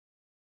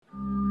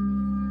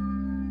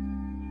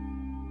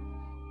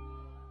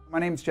My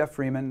name is Jeff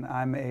Freeman.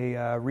 I'm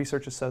a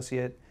research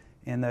associate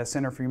in the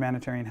Center for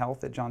Humanitarian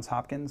Health at Johns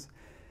Hopkins.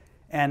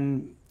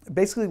 And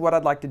basically what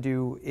I'd like to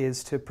do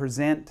is to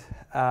present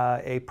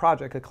a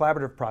project, a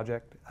collaborative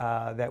project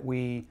that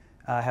we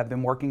have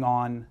been working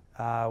on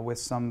with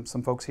some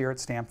folks here at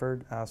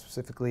Stanford,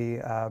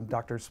 specifically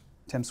Drs.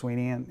 Tim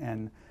Sweeney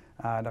and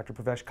Dr.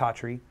 Pravesh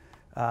Khatri,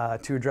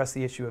 to address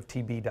the issue of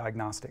TB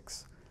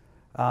diagnostics.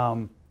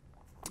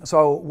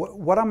 So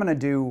what I'm going to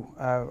do,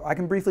 I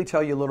can briefly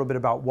tell you a little bit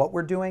about what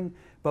we're doing,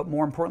 but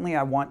more importantly,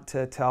 I want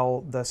to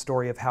tell the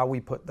story of how we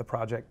put the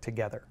project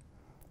together.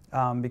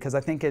 Because I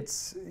think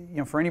it's,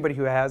 for anybody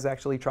who has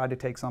actually tried to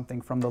take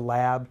something from the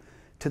lab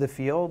to the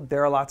field,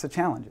 there are lots of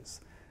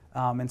challenges.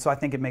 And so I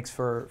think it makes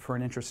for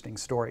an interesting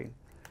story.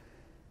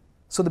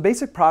 So the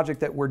basic project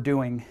that we're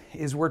doing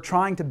is we're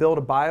trying to build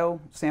a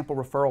biosample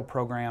referral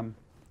program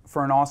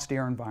for an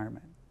austere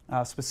environment,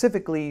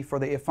 specifically for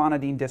the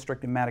Ifanadine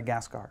district in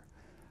Madagascar,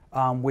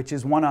 which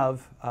is one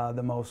of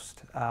the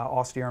most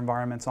austere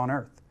environments on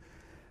Earth.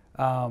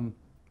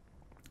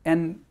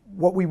 And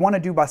what we want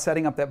to do by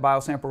setting up that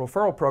biosample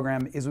referral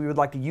program is we would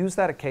like to use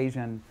that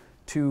occasion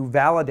to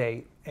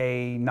validate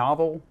a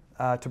novel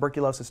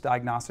tuberculosis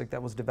diagnostic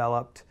that was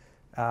developed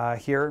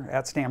here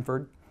at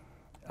Stanford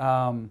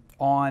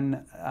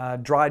on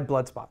dried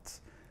blood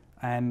spots.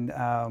 And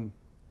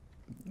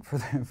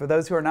for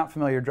those who are not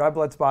familiar, dried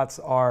blood spots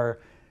are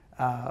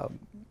a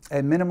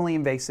minimally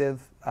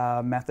invasive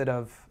method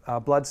of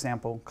blood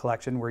sample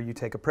collection where you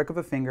take a prick of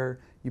a finger,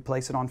 you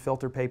place it on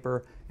filter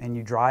paper, and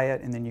you dry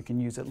it, and then you can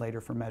use it later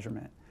for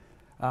measurement.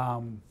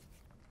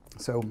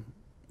 So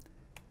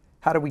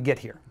how did we get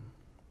here?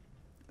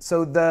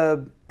 So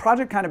the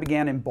project kind of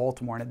began in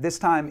Baltimore, and at this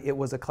time it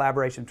was a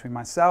collaboration between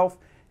myself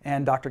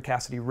and Dr.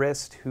 Cassidy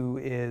Rist, who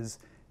is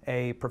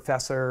a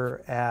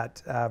professor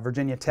at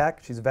Virginia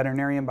Tech. She's a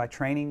veterinarian by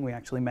training. We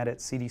actually met at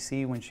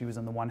CDC when she was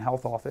in the One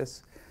Health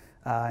office,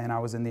 and I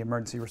was in the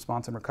Emergency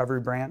Response and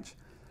Recovery branch.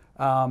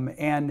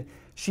 And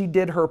she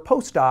did her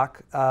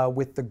postdoc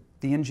with the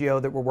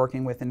NGO that we're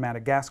working with in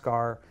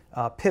Madagascar,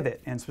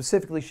 Pivot, and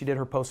specifically she did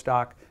her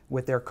postdoc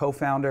with their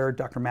co-founder,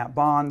 Dr. Matt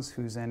Bonds,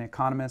 who's an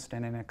economist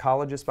and an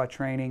ecologist by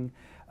training,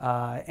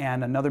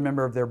 and another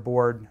member of their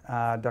board,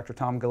 Dr.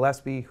 Tom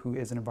Gillespie, who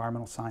is an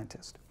environmental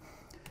scientist.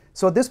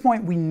 So at this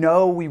point, we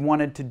know we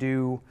wanted to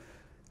do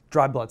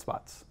dry blood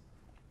spots.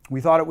 We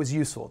thought it was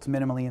useful. It's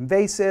minimally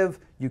invasive.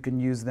 You can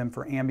use them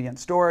for ambient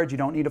storage. You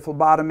don't need a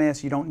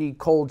phlebotomist. You don't need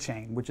cold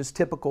chain, which is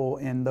typical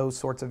in those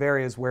sorts of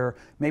areas where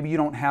maybe you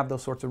don't have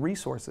those sorts of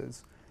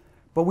resources.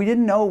 But we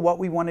didn't know what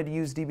we wanted to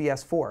use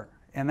DBS for,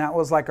 and that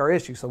was like our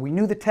issue. So we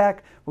knew the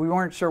tech, but we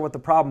weren't sure what the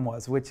problem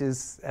was, which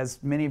is, as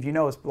many of you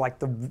know, is like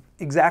the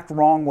exact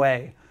wrong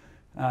way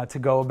to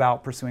go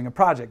about pursuing a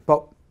project.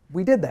 But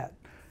we did that.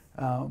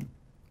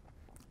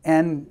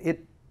 And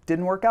it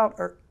didn't work out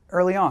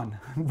early on.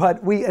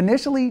 But we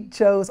initially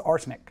chose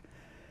arsenic.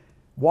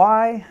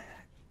 Why?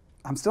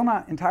 I'm still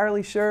not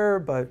entirely sure,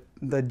 but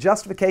the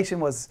justification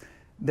was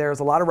there's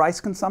a lot of rice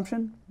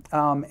consumption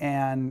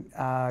and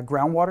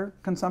groundwater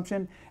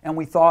consumption, and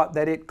we thought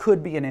that it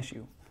could be an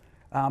issue.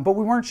 But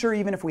we weren't sure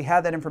even if we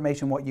had that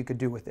information what you could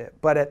do with it.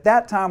 But at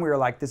that time we were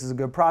like, this is a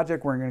good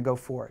project, we're going to go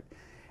for it.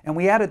 And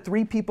we added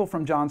 3 people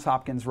from Johns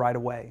Hopkins right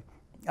away.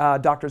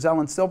 Drs.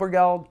 Ellen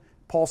Silbergeld,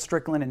 Paul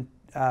Strickland,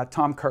 and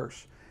Tom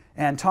Kirsch.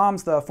 And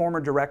Tom's the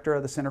former director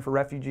of the Center for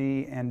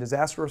Refugee and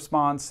Disaster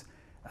Response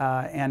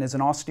and is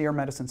an austere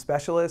medicine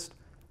specialist.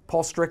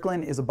 Paul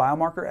Strickland is a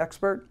biomarker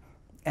expert.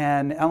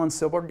 And Ellen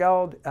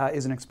Silbergeld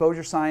is an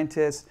exposure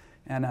scientist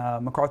and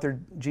a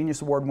MacArthur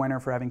Genius Award winner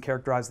for having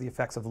characterized the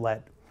effects of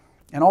lead.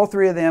 And all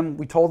 3 of them,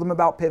 we told them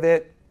about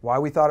Pivot, why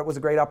we thought it was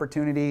a great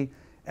opportunity.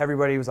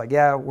 Everybody was like,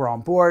 yeah, we're on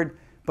board.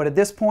 But at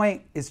this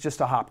point, it's just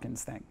a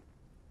Hopkins thing.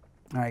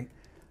 All right.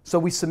 So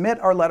we submit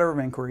our letter of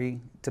inquiry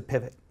to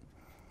Pivot.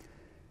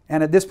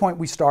 And at this point,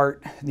 we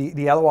start, the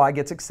LOI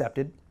gets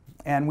accepted,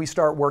 and we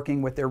start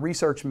working with their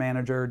research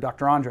manager,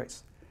 Dr.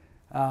 Andres.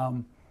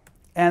 And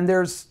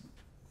there's,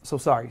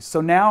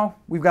 so now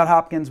we've got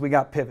Hopkins, we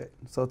got Pivot.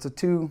 So it's a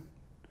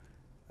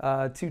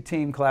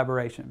two-team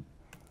collaboration.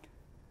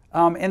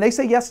 And they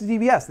say yes to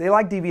DBS. They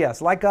like DBS.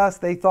 Like us,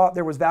 they thought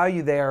there was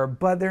value there,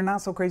 but they're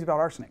not so crazy about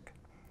arsenic.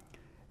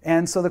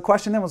 And so the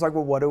question then was like,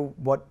 well,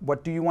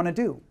 what do you want to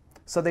do?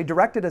 So they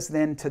directed us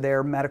then to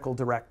their medical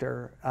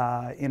director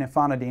in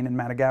Ifanadine in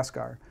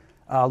Madagascar,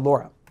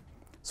 Laura.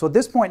 So at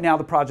this point now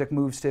the project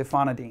moves to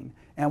Ifanadine,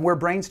 and we're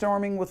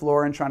brainstorming with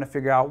Laura and trying to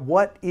figure out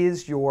what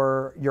is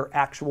your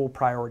actual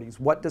priorities.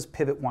 What does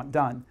Pivot want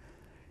done?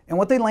 And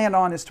what they land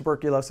on is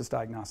tuberculosis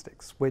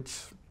diagnostics,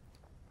 which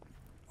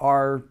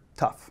are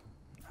tough,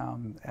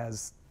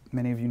 as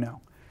many of you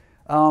know.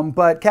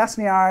 But Cass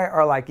and I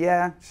are like,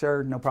 yeah,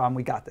 sure, no problem,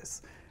 we got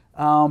this.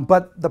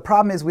 But the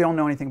problem is we don't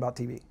know anything about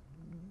TB.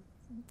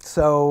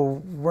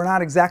 So we're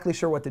not exactly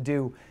sure what to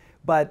do.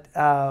 But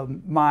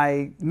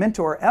my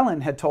mentor,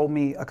 Ellen, had told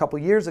me a couple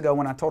years ago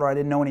when I told her I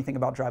didn't know anything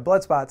about dry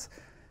blood spots,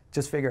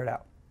 just figure it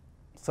out.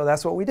 So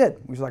that's what we did.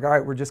 We was like, all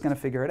right, we're just going to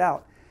figure it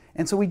out.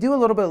 And so we do a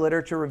little bit of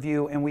literature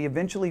review, and we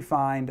eventually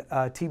find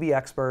a TB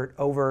expert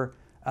over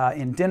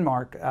in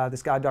Denmark,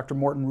 this guy, Dr.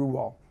 Morten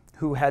Ruwal,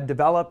 who had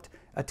developed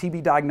a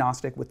TB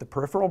diagnostic with the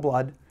peripheral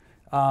blood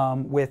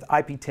with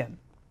IP10.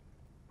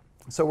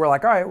 So we're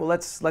like, all right, well,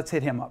 let's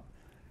hit him up.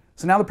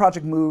 So now the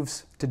project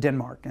moves to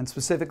Denmark, and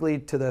specifically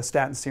to the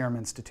Statin Serum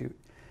Institute.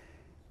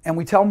 And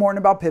we tell Morten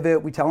about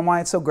Pivot, we tell him why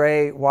it's so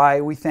great,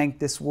 why we think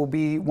this will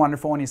be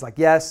wonderful, and he's like,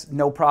 yes,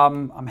 no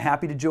problem, I'm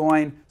happy to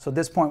join. So at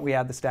this point, we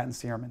add the Statin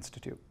Serum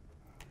Institute.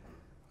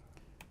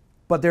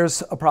 But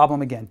there's a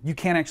problem again. You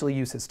can't actually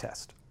use his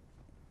test,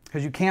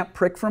 because you can't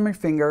prick from your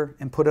finger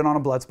and put it on a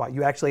blood spot.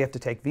 You actually have to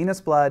take venous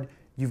blood,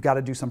 you've got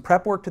to do some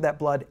prep work to that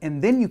blood, and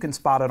then you can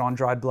spot it on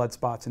dried blood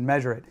spots and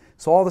measure it.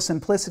 So all the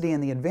simplicity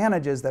and the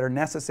advantages that are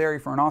necessary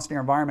for an austere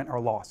environment are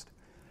lost.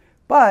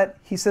 But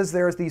he says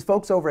there's these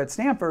folks over at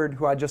Stanford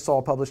who I just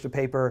saw published a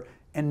paper,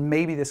 and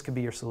maybe this could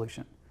be your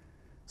solution.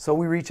 So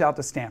we reach out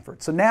to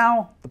Stanford. So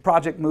now the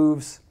project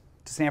moves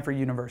to Stanford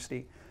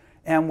University,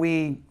 and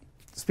we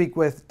speak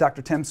with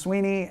Dr. Tim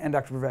Sweeney and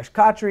Dr. Pravesh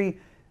Khatri.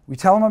 We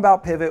tell them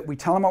about Pivot, we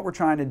tell them what we're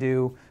trying to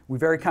do, we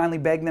very kindly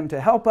beg them to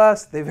help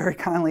us, they very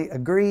kindly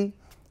agree,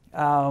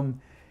 and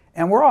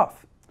we're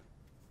off.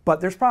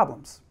 But there's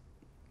problems.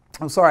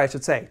 I'm sorry, I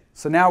should say.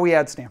 So now we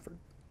add Stanford.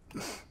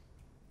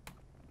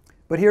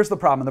 But here's the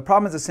problem. The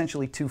problem is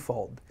essentially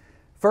twofold.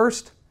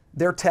 First,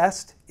 their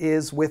test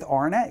is with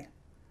RNA.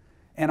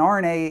 And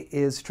RNA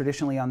is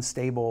traditionally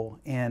unstable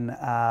in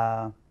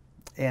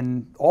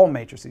all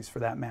matrices, for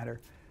that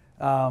matter.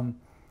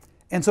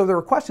 And so there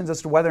were questions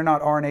as to whether or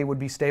not RNA would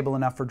be stable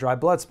enough for dry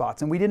blood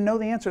spots. And we didn't know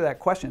the answer to that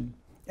question.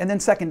 And then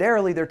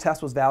secondarily, their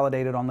test was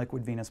validated on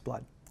liquid venous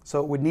blood.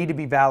 So it would need to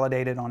be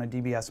validated on a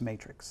DBS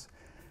matrix.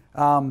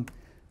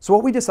 So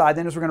what we decide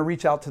then is we're going to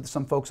reach out to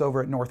some folks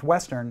over at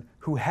Northwestern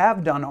who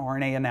have done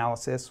RNA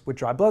analysis with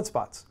dry blood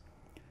spots.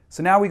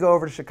 So now we go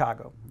over to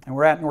Chicago, and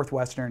we're at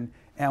Northwestern,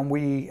 and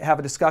we have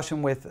a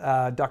discussion with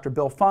Dr.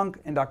 Bill Funk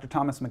and Dr.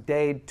 Thomas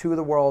McDade, two of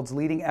the world's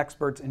leading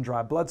experts in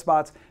dry blood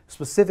spots,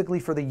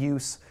 specifically for the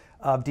use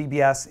of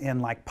DBS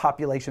in like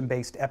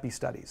population-based epi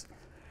studies.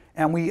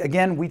 And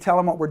we tell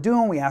them what we're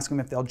doing, we ask them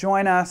if they'll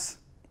join us.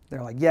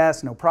 They're like,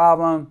 yes, no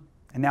problem.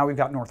 And now we've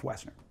got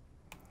Northwestern.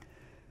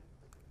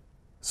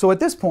 So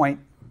at this point,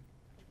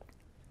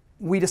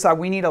 we decide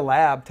we need a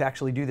lab to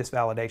actually do this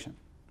validation,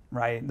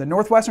 right? The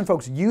Northwestern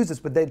folks use this,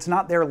 but it's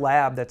not their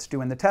lab that's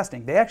doing the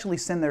testing. They actually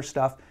send their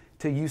stuff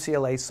to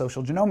UCLA's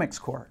Social Genomics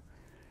Core.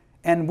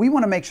 And we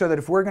want to make sure that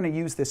if we're going to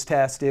use this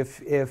test,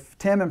 if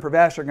Tim and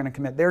Pravesh are going to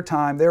commit their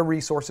time, their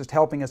resources to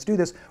helping us do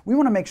this, we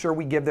want to make sure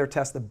we give their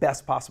test the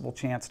best possible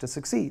chance to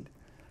succeed.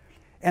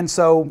 And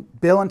so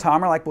Bill and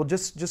Tom are like, well,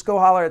 just go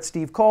holler at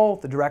Steve Cole,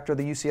 the director of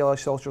the UCLA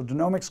Social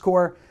Genomics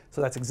Core. So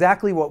that's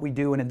exactly what we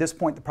do. And at this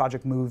point, the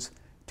project moves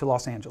to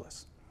Los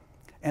Angeles.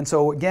 And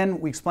so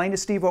again, we explain to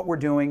Steve what we're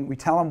doing. We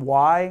tell him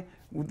why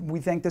we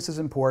think this is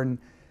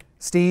important.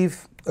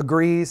 Steve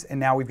agrees, and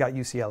now we've got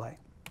UCLA.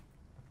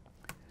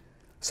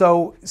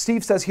 So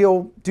Steve says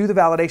he'll do the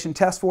validation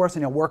test for us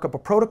and he'll work up a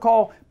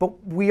protocol,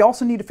 but we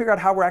also need to figure out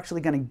how we're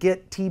actually going to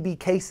get TB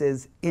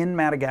cases in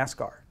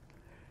Madagascar.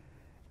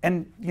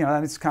 And you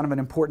know, that's kind of an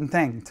important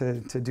thing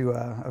to do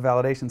a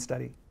validation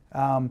study.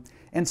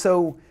 And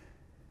so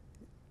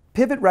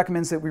Pivot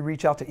recommends that we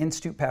reach out to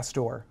Institut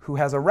Pasteur, who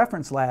has a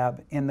reference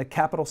lab in the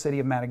capital city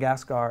of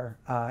Madagascar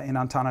in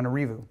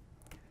Antananarivo.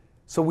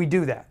 So we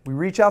do that. We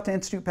reach out to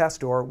Institut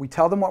Pasteur, we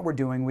tell them what we're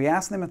doing, we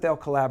ask them if they'll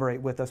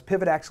collaborate with us.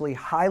 Pivot actually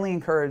highly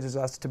encourages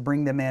us to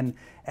bring them in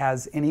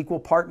as an equal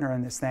partner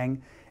in this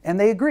thing, and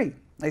they agree.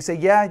 They say,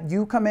 yeah,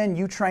 you come in,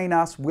 you train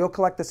us, we'll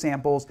collect the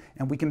samples,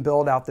 and we can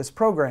build out this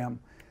program.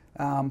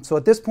 So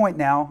at this point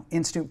now,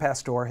 Institut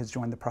Pasteur has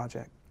joined the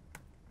project.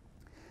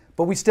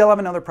 But we still have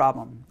another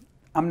problem.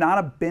 I'm not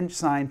a bench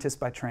scientist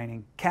by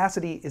training.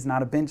 Cassidy is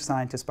not a bench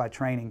scientist by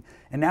training.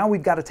 And now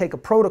we've got to take a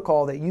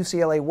protocol that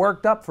UCLA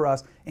worked up for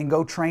us and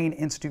go train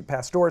Institut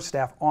Pasteur's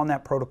staff on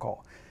that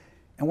protocol.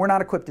 And we're not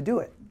equipped to do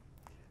it.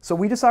 So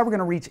we decide we're going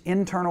to reach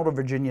internal to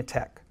Virginia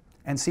Tech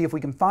and see if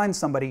we can find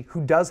somebody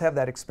who does have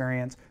that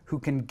experience, who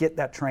can get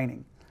that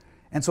training.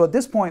 And so at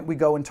this point, we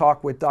go and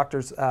talk with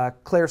Doctors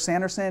Claire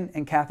Sanderson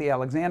and Kathy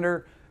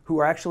Alexander, who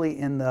are actually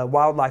in the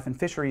Wildlife and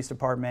Fisheries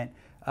Department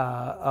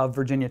of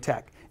Virginia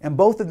Tech. And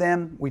both of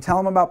them, we tell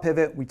them about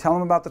Pivot, we tell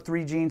them about the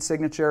 3-gene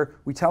signature,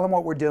 we tell them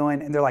what we're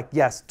doing, and they're like,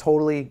 yes,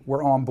 totally,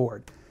 we're on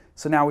board.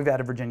 So now we've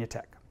added Virginia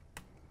Tech.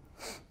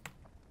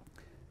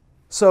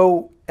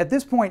 So at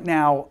this point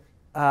now,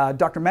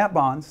 Dr. Matt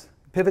Bonds,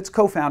 Pivot's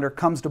co-founder,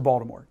 comes to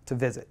Baltimore to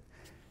visit.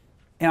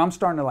 And I'm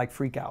starting to like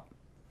freak out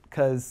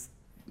because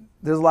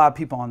there's a lot of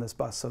people on this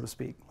bus, so to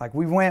speak. Like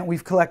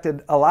we've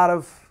collected a lot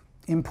of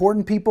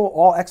important people,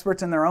 all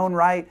experts in their own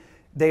right.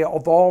 They are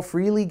all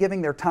freely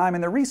giving their time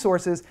and their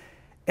resources.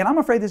 And I'm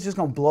afraid this is just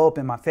going to blow up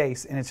in my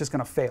face and it's just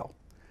going to fail.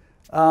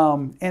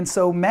 And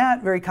so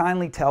Matt very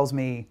kindly tells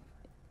me,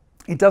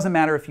 it doesn't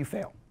matter if you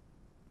fail.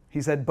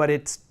 He said, but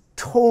it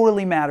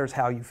totally matters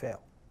how you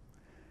fail.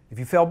 If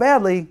you fail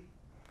badly,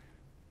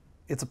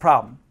 it's a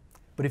problem.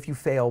 But if you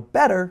fail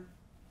better,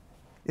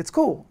 it's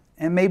cool.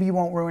 And maybe you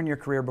won't ruin your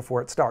career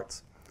before it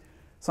starts.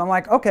 So I'm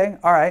like, okay,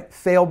 all right,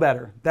 fail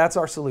better. That's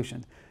our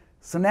solution.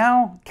 So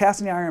now,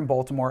 casting the iron in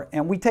Baltimore,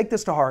 and we take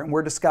this to heart, and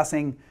we're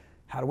discussing,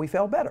 how do we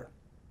fail better?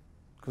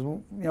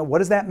 Because, what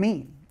does that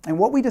mean? And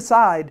what we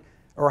decide,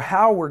 or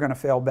how we're going to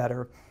fail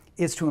better,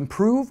 is to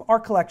improve our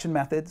collection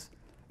methods,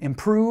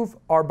 improve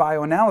our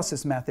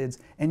bioanalysis methods,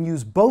 and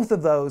use both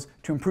of those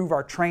to improve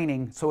our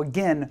training. So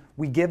again,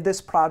 we give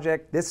this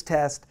project, this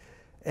test,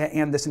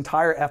 and this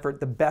entire effort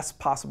the best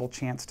possible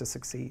chance to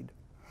succeed.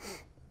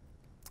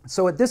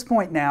 So at this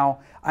point now,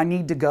 I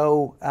need to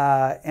go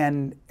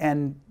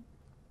and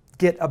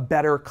get a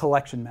better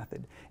collection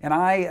method. And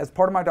as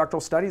part of my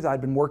doctoral studies,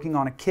 I'd been working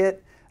on a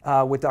kit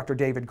with Dr.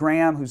 David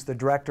Graham, who's the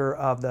director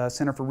of the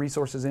Center for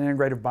Resources in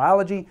Integrative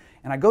Biology.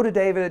 And I go to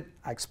David,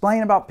 I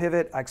explain about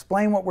Pivot, I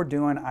explain what we're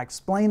doing, I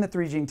explain the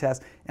 3-gene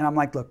test, and I'm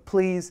like, look,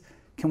 please,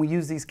 can we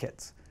use these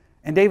kits?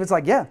 And David's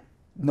like, yeah,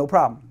 no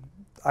problem.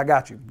 I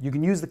got you. You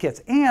can use the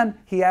kits. And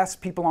he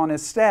asked people on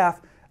his staff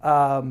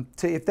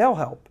if they'll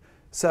help.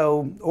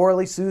 So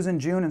Orly, Susan,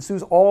 June, and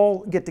Suze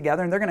all get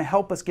together, and they're going to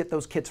help us get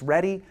those kits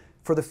ready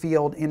for the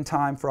field in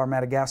time for our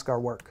Madagascar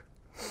work.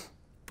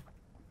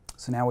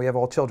 So now we have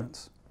all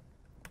children's.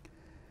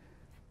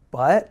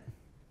 But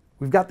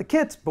we've got the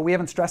kits, but we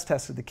haven't stress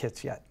tested the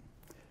kits yet.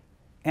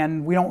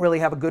 And we don't really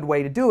have a good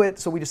way to do it,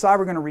 so we decide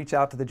we're going to reach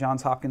out to the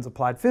Johns Hopkins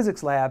Applied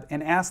Physics Lab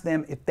and ask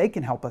them if they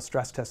can help us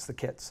stress test the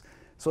kits.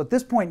 So at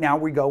this point now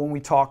we go and we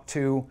talk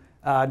to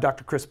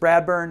Dr. Chris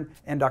Bradburn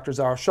and Dr.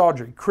 Zara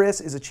Chaudhry.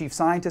 Chris is a chief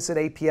scientist at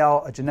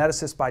APL, a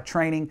geneticist by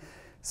training.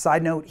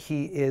 Side note,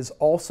 he is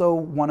also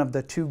one of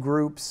the 2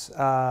 groups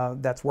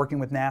that's working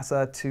with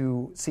NASA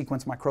to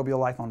sequence microbial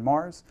life on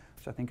Mars,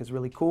 which I think is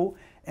really cool.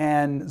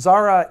 And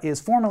Zara is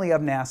formerly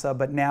of NASA,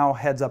 but now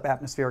heads up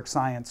atmospheric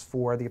science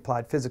for the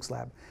Applied Physics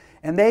Lab.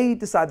 And they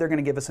decide they're going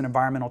to give us an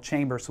environmental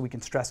chamber so we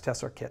can stress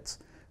test our kits.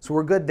 So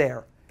we're good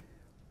there.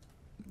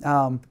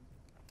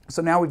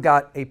 So now we've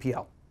got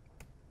APL.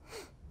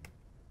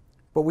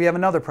 But we have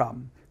another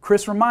problem.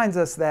 Chris reminds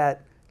us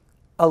that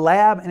a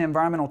lab and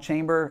environmental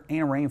chamber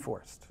ain't a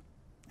rainforest.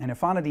 And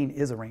Ifanidine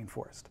is a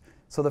rainforest.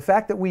 So the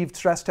fact that we've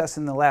stress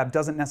tested in the lab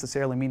doesn't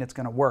necessarily mean it's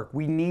going to work.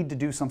 We need to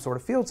do some sort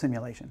of field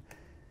simulation.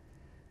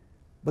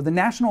 But the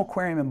National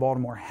Aquarium in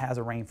Baltimore has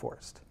a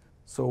rainforest.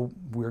 So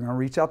we're going to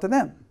reach out to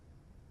them.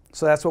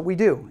 So that's what we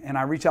do. And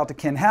I reach out to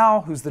Ken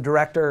Howe, who's the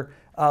director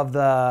of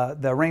the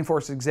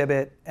rainforest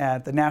exhibit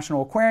at the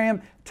National Aquarium,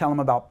 tell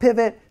him about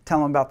Pivot, tell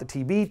him about the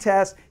TB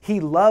test. He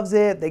loves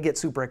it. They get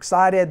super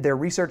excited. Their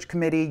research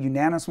committee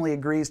unanimously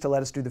agrees to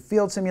let us do the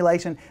field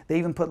simulation. They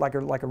even put like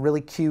a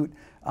really cute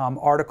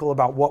article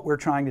about what we're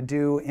trying to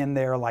do in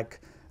their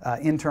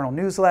internal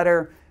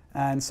newsletter.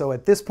 And so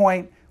at this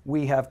point,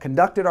 we have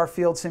conducted our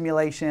field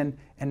simulation,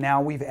 and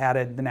now we've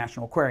added the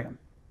National Aquarium.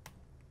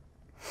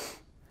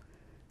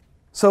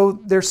 So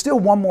there's still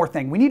one more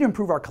thing. We need to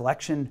improve our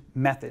collection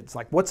methods.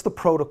 Like, what's the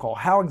protocol?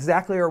 How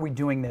exactly are we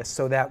doing this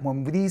so that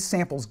when these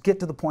samples get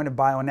to the point of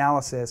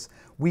bioanalysis,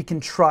 we can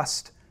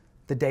trust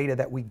the data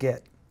that we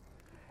get?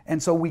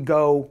 And so we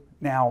go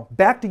now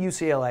back to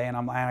UCLA,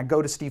 and I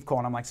go to Steve Cole,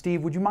 and I'm like,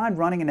 Steve, would you mind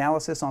running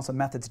analysis on some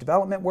methods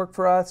development work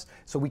for us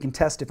so we can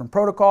test different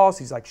protocols?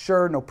 He's like,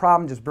 sure, no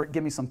problem. Just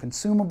give me some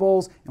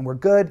consumables, and we're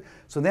good.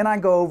 So then I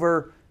go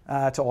over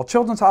to All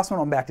Children's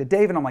Hospital. I'm back to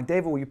David. I'm like,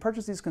 David, will you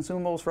purchase these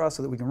consumables for us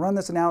so that we can run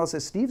this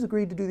analysis? Steve's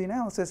agreed to do the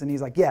analysis, and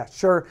he's like, yeah,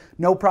 sure,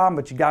 no problem,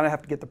 but you gotta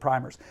have to get the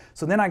primers.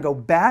 So then I go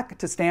back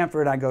to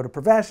Stanford. I go to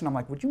Pravesh, and I'm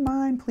like, would you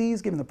mind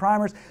please giving the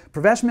primers?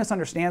 Pravesh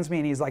misunderstands me,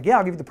 and he's like, yeah,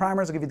 I'll give you the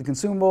primers, I'll give you the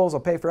consumables, I'll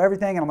pay for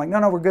everything. And I'm like,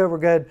 no, we're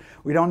good.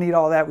 We don't need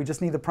all that. We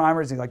just need the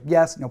primers. And he's like,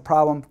 yes, no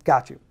problem,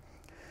 got you.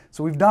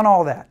 So we've done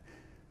all that.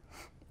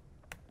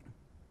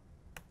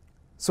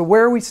 So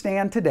where we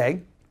stand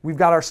today, we've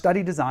got our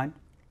study design.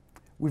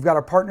 We've got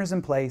our partners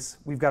in place,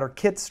 we've got our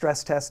kits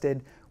stress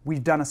tested,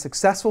 we've done a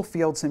successful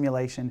field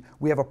simulation,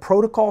 we have a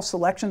protocol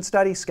selection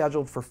study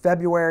scheduled for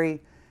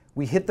February,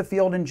 we hit the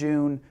field in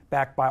June,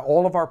 backed by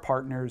all of our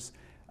partners,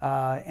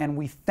 and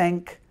we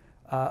think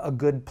a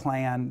good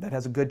plan that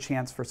has a good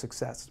chance for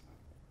success.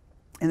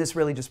 And this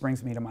really just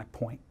brings me to my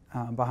point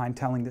behind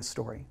telling this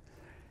story.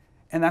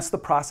 And that's the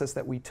process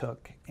that we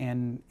took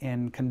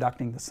in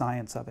conducting the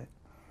science of it.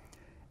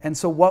 And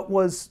so what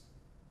was,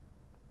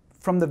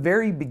 from the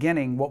very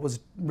beginning, what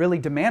was really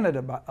demanded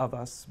of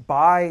us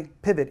by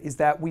Pivot is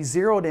that we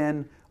zeroed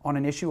in on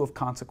an issue of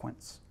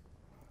consequence.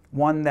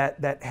 One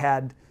that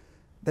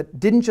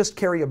didn't just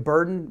carry a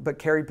burden, but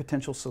carried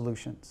potential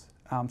solutions.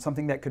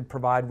 Something that could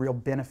provide real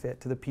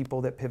benefit to the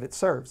people that Pivot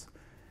serves.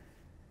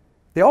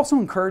 They also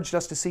encouraged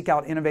us to seek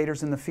out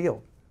innovators in the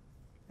field.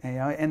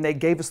 And they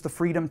gave us the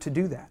freedom to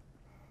do that.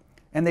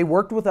 And they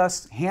worked with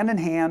us hand in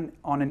hand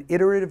on an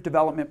iterative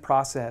development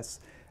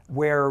process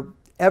where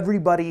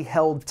everybody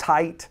held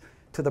tight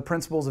to the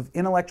principles of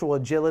intellectual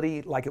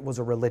agility like it was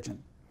a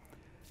religion.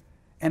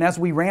 And as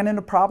we ran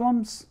into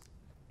problems,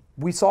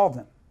 we solved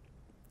them.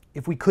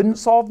 If we couldn't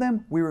solve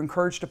them, we were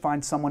encouraged to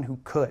find someone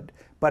who could.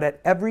 But at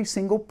every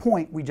single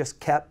point, we just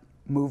kept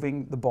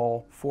moving the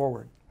ball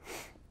forward.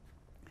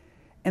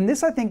 And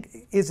this, I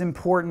think, is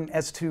important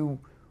as to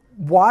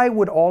why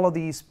would all of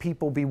these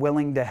people be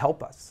willing to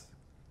help us?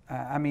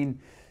 I mean,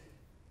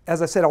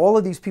 as I said, all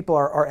of these people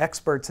are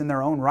experts in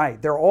their own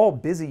right. They're all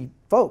busy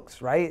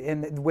folks, right,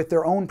 and with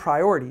their own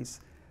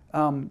priorities.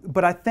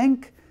 But I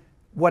think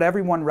what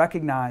everyone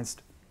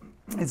recognized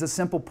is a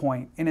simple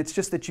point, and it's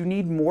just that you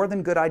need more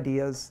than good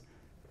ideas,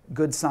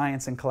 good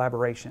science, and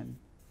collaboration.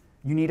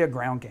 You need a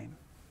ground game.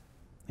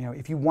 You know,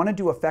 if you want to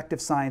do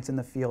effective science in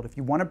the field, if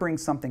you want to bring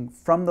something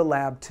from the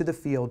lab to the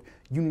field,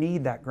 you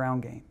need that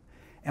ground game.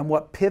 And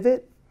what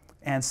Pivot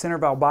and Center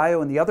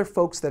Valbio and the other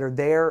folks that are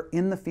there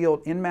in the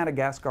field in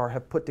Madagascar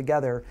have put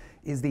together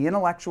is the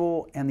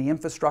intellectual and the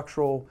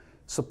infrastructural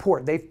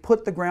support. They've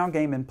put the ground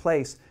game in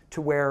place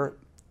to where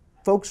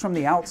folks from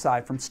the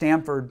outside, from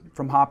Stanford,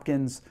 from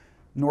Hopkins,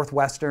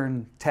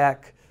 Northwestern,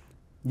 Tech,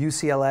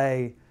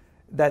 UCLA,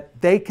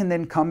 that they can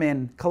then come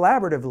in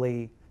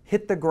collaboratively,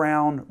 hit the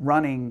ground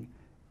running,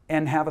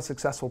 and have a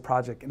successful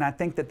project. And I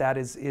think that that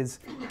is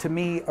to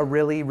me, a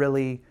really,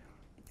 really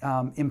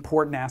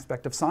important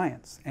aspect of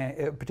science,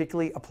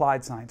 particularly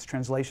applied science,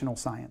 translational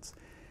science.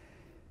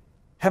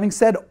 Having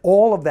said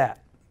all of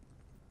that,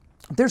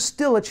 there's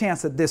still a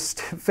chance that this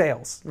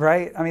fails,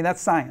 right? I mean,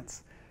 that's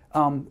science.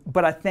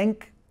 But I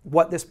think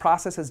what this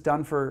process has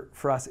done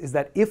for us is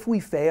that if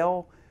we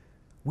fail,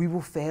 we will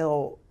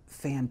fail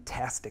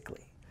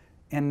fantastically.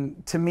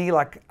 And to me,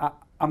 like,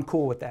 I'm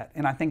cool with that.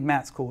 And I think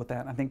Matt's cool with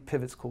that. And I think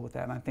Pivot's cool with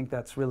that. And I think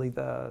that's really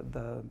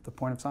the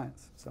point of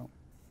science. So,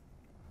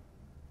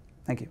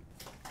 thank you.